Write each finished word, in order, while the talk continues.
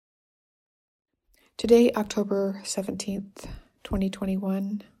Today, October 17th,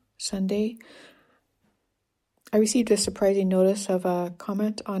 2021, Sunday, I received a surprising notice of a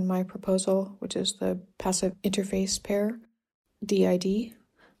comment on my proposal, which is the passive interface pair, DID,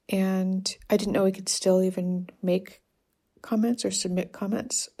 and I didn't know we could still even make comments or submit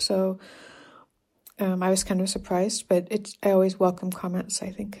comments, so I was kind of surprised, but I always welcome comments.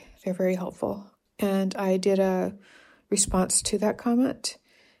 I think they're very helpful, and I did a response to that comment,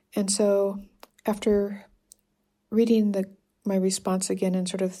 and so after reading my response again and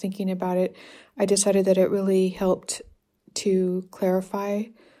sort of thinking about it, I decided that it really helped to clarify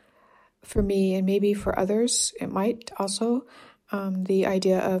for me, and maybe for others, it might also, the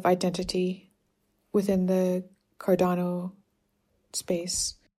idea of identity within the Cardano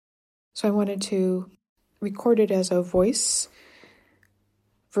space. So I wanted to record it as a voice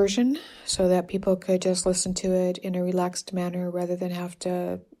version so that people could just listen to it in a relaxed manner rather than have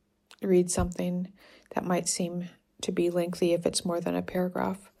to read something that might seem to be lengthy if it's more than a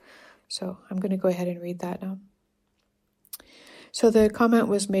paragraph. So I'm going to go ahead and read that now. So the comment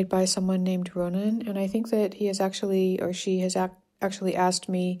was made by someone named Ronan, and I think that he has actually, or she has actually asked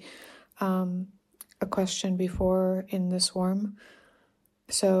me a question before in this forum.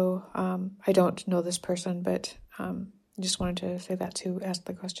 So I don't know this person, but I just wanted to say that to ask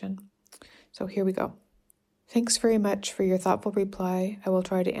the question. So here we go. Thanks very much for your thoughtful reply. I will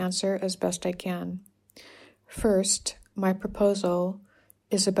try to answer as best I can. First, my proposal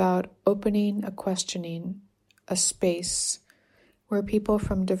is about opening a questioning, a space where people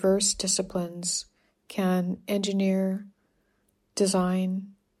from diverse disciplines can engineer,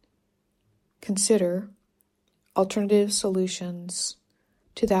 design, consider alternative solutions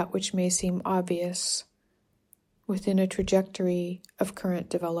to that which may seem obvious within a trajectory of current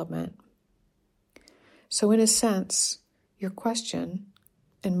development. So in a sense, your question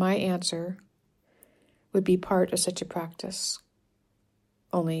and my answer would be part of such a practice,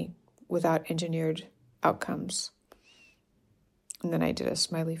 only without engineered outcomes. And then I did a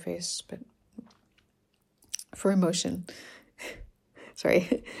smiley face, but for emotion.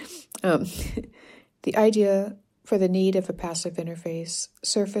 Sorry. The idea for the need of a passive interface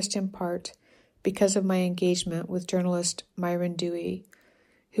surfaced in part because of my engagement with journalist Myron Dewey,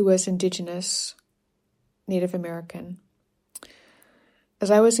 who was Indigenous, Native American. As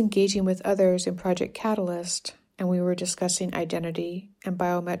I was engaging with others in Project Catalyst, and we were discussing identity and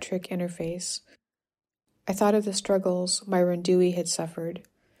biometric interface, I thought of the struggles Myron Dewey had suffered,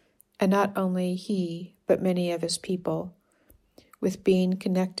 and not only he, but many of his people, with being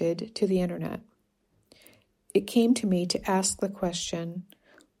connected to the internet. It came to me to ask the question,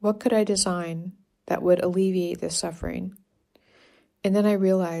 what could I design that would alleviate this suffering? And then I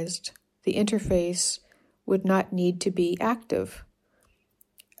realized the interface would not need to be active.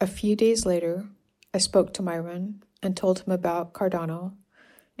 A few days later, I spoke to Myron and told him about Cardano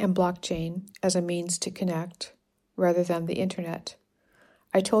and blockchain as a means to connect rather than the internet.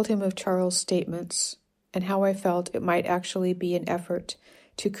 I told him of Charles' statements and how I felt it might actually be an effort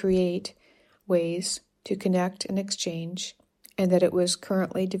to create ways to connect and exchange, and that it was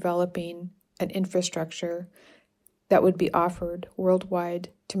currently developing an infrastructure that would be offered worldwide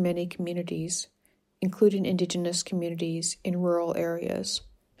to many communities, including Indigenous communities in rural areas.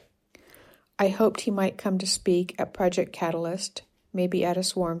 I hoped he might come to speak at Project Catalyst, maybe at a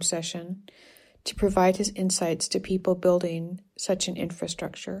swarm session, to provide his insights to people building such an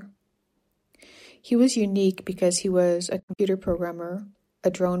infrastructure. He was unique because he was a computer programmer,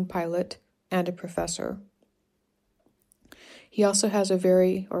 a drone pilot, and a professor. He also had a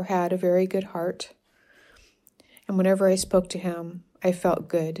very good heart, and whenever I spoke to him, I felt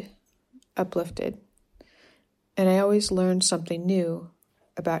good, uplifted, and I always learned something new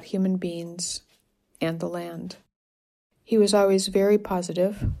about human beings and the land. He was always very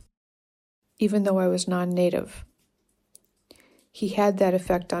positive, even though I was non-native. He had that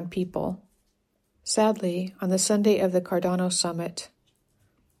effect on people. Sadly, on the Sunday of the Cardano Summit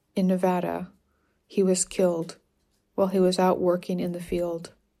in Nevada, he was killed while he was out working in the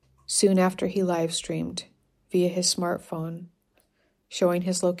field, soon after he live-streamed via his smartphone, showing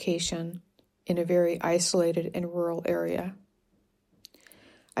his location in a very isolated and rural area.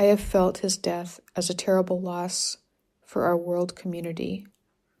 I have felt his death as a terrible loss for our world community.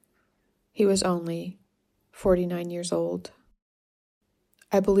 He was only 49 years old.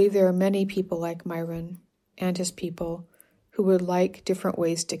 I believe there are many people like Myron and his people who would like different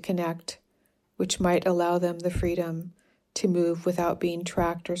ways to connect, which might allow them the freedom to move without being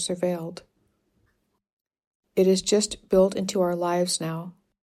tracked or surveilled. It is just built into our lives now.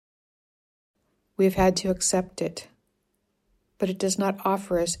 We have had to accept it, but it does not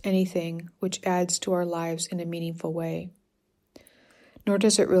offer us anything which adds to our lives in a meaningful way. Nor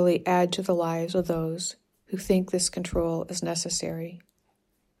does it really add to the lives of those who think this control is necessary.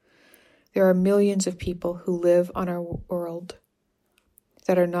 There are millions of people who live on our world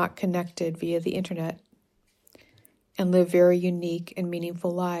that are not connected via the internet and live very unique and meaningful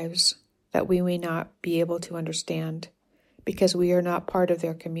lives that we may not be able to understand because we are not part of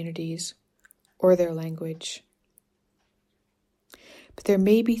their communities or their language. But there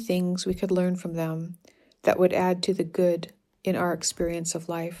may be things we could learn from them that would add to the good in our experience of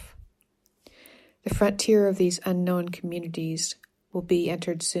life. The frontier of these unknown communities will be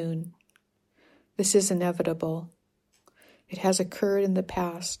entered soon. This is inevitable. It has occurred in the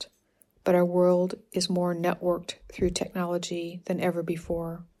past, but our world is more networked through technology than ever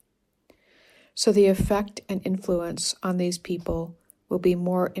before. So the effect and influence on these people will be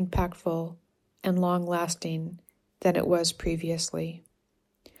more impactful and long-lasting than it was previously.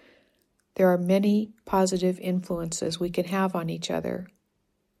 There are many positive influences we can have on each other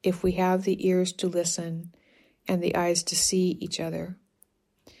if we have the ears to listen and the eyes to see each other,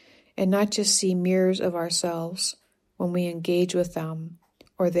 and not just see mirrors of ourselves when we engage with them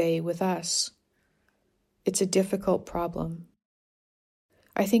or they with us. It's a difficult problem.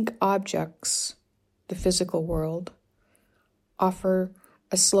 I think objects, the physical world, offer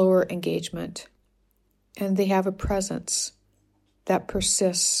a slower engagement, and they have a presence that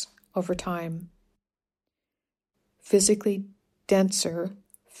persists over time. Physically denser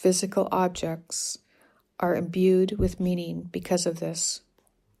physical objects are imbued with meaning because of this.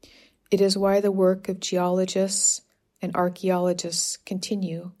 It is why the work of geologists and archaeologists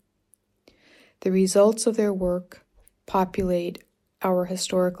continue. The results of their work populate our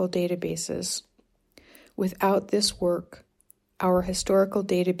historical databases. Without this work, our historical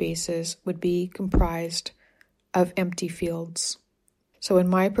databases would be comprised of empty fields. So in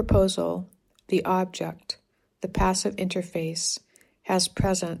my proposal, the object, the passive interface, has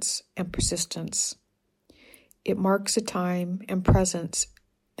presence and persistence. It marks a time and presence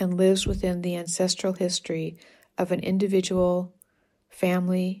and lives within the ancestral history of an individual,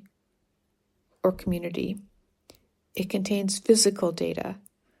 family, or community. It contains physical data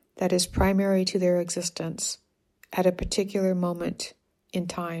that is primary to their existence at a particular moment in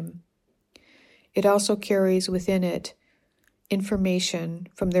time. It also carries within it information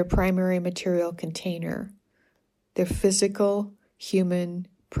from their primary material container, their physical human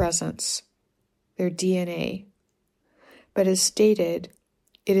presence, their DNA. But as stated,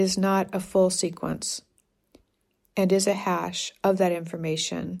 it is not a full sequence and is a hash of that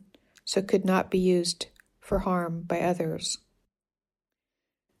information, so could not be used for harm by others.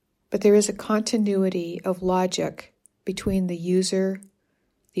 But there is a continuity of logic between the user,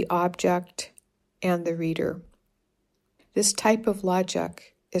 the object, and the reader. This type of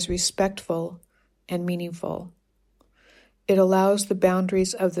logic is respectful and meaningful. It allows the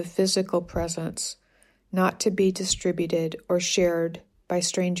boundaries of the physical presence not to be distributed or shared by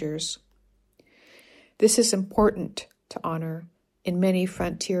strangers. This is important to honor in many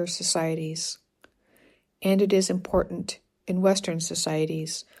frontier societies, and it is important in Western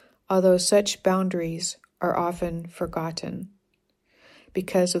societies, although such boundaries are often forgotten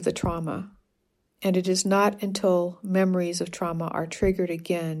because of the trauma. And it is not until memories of trauma are triggered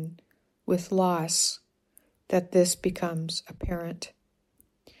again with loss that this becomes apparent,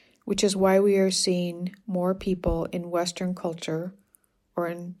 which is why we are seeing more people in Western culture or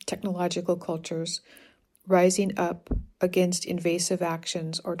in technological cultures rising up against invasive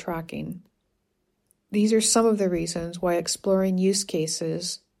actions or tracking. These are some of the reasons why exploring use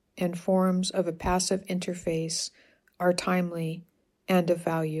cases and forms of a passive interface are timely and of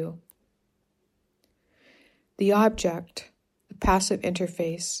value. The object, the passive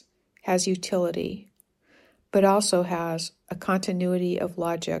interface, has utility, but also has a continuity of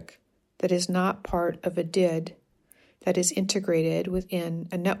logic that is not part of a DID that is integrated within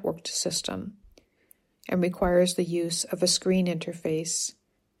a networked system and requires the use of a screen interface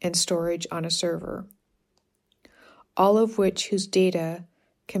and storage on a server, all of whose data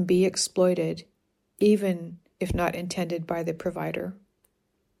can be exploited even if not intended by the provider.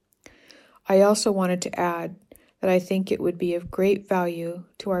 I also wanted to add that I think it would be of great value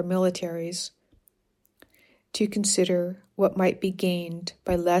to our militaries to consider what might be gained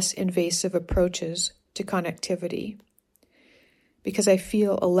by less invasive approaches to connectivity, because I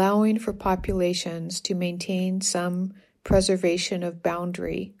feel allowing for populations to maintain some preservation of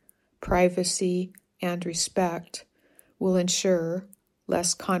boundary, privacy, and respect will ensure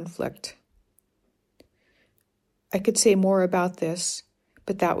less conflict. I could say more about this,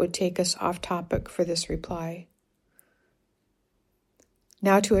 but that would take us off topic for this reply.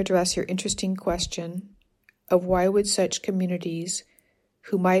 Now to address your interesting question of why would such communities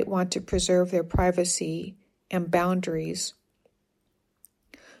who might want to preserve their privacy and boundaries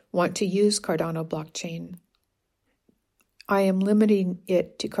want to use Cardano blockchain. I am limiting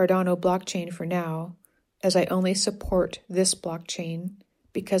it to Cardano blockchain for now, as I only support this blockchain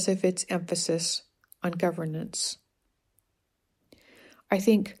because of its emphasis on governance. I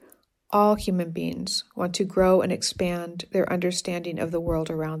think all human beings want to grow and expand their understanding of the world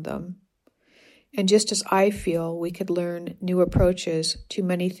around them. And just as I feel we could learn new approaches to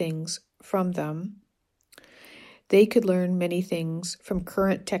many things from them, they could learn many things from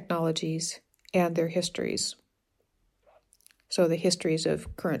current technologies and their histories. So the histories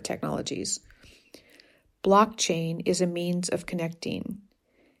of current technologies. Blockchain is a means of connecting,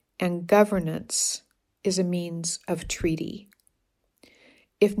 and governance is a means of treaty.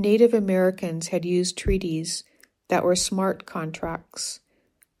 If Native Americans had used treaties that were smart contracts,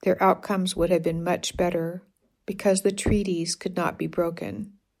 their outcomes would have been much better because the treaties could not be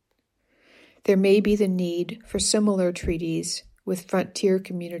broken. There may be the need for similar treaties with frontier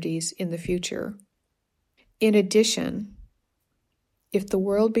communities in the future. In addition, if the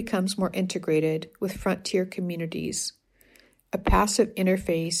world becomes more integrated with frontier communities, a passive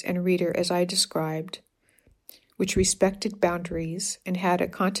interface and reader as I described, which respected boundaries and had a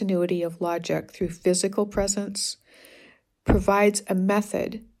continuity of logic through physical presence, provides a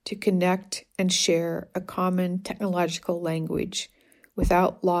method to connect and share a common technological language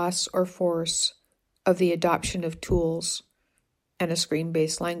without loss or force of the adoption of tools and a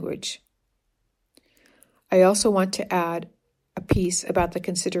screen-based language. I also want to add a piece about the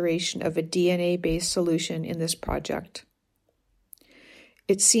consideration of a DNA-based solution in this project.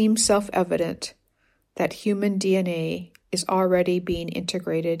 It seems self-evident that human DNA is already being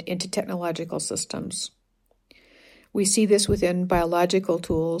integrated into technological systems. We see this within biological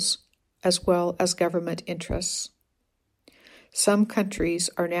tools as well as government interests. Some countries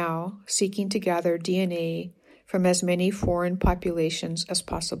are now seeking to gather DNA from as many foreign populations as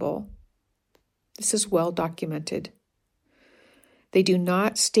possible. This is well documented. They do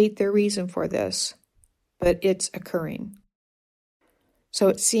not state their reason for this, but it's occurring. So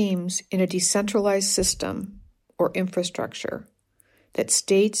it seems in a decentralized system or infrastructure that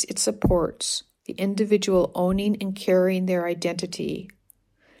states it supports the individual owning and carrying their identity,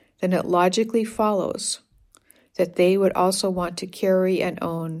 then it logically follows that they would also want to carry and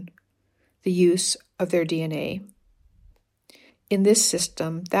own the use of their DNA. In this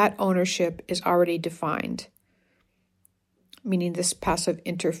system, that ownership is already defined, meaning this passive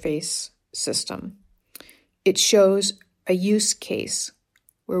interface system. It shows a use case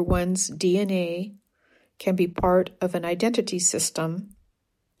where one's DNA can be part of an identity system,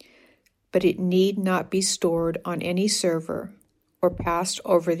 but it need not be stored on any server or passed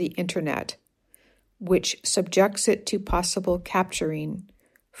over the internet, which subjects it to possible capturing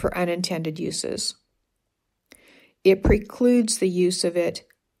for unintended uses. It precludes the use of it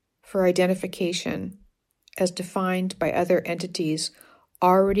for identification as defined by other entities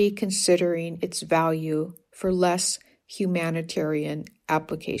already considering its value for less humanitarian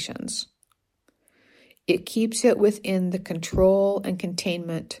applications. It keeps it within the control and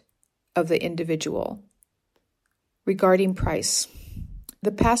containment of the individual. Regarding price,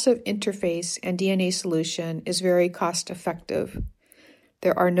 the passive interface and DNA solution is very cost-effective.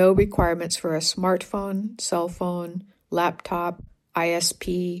 There are no requirements for a smartphone, cell phone, laptop,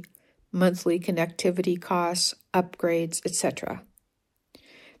 ISP, monthly connectivity costs, upgrades, etc.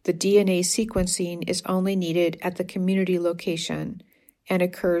 The DNA sequencing is only needed at the community location and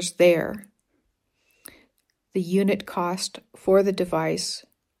occurs there. The unit cost for the device,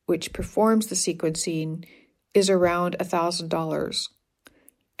 which performs the sequencing, is around $1,000,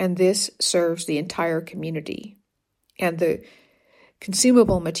 and this serves the entire community. And the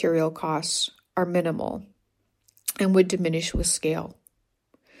consumable material costs are minimal and would diminish with scale.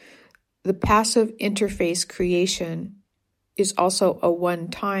 The passive interface creation is also a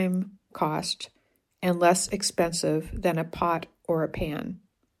one-time cost and less expensive than a pot or a pan,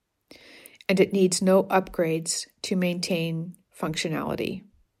 and it needs no upgrades to maintain functionality.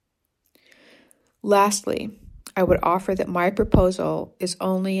 Lastly, I would offer that my proposal is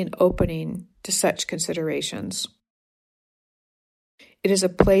only an opening to such considerations. It is a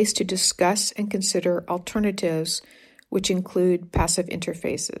place to discuss and consider alternatives which include passive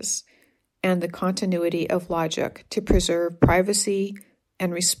interfaces and the continuity of logic to preserve privacy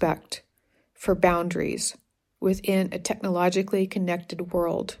and respect for boundaries within a technologically connected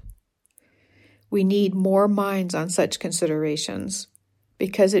world. We need more minds on such considerations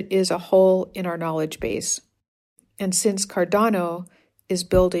because it is a hole in our knowledge base. And since Cardano is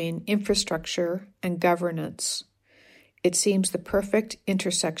building infrastructure and governance. It seems the perfect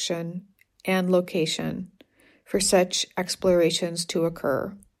intersection and location for such explorations to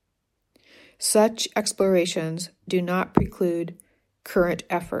occur. Such explorations do not preclude current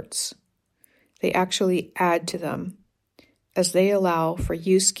efforts. They actually add to them, as they allow for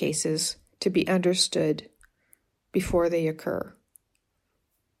use cases to be understood before they occur.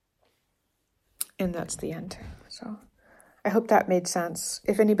 And that's the end. So I hope that made sense.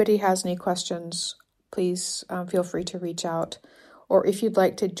 If anybody has any questions, please feel free to reach out. Or if you'd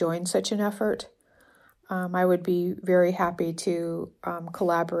like to join such an effort, I would be very happy to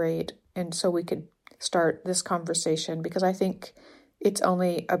collaborate, and so we could start this conversation, because I think it's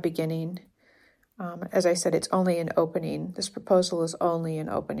only a beginning. As I said, it's only an opening. This proposal is only an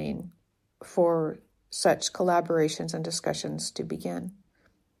opening for such collaborations and discussions to begin.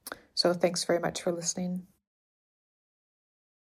 So thanks very much for listening.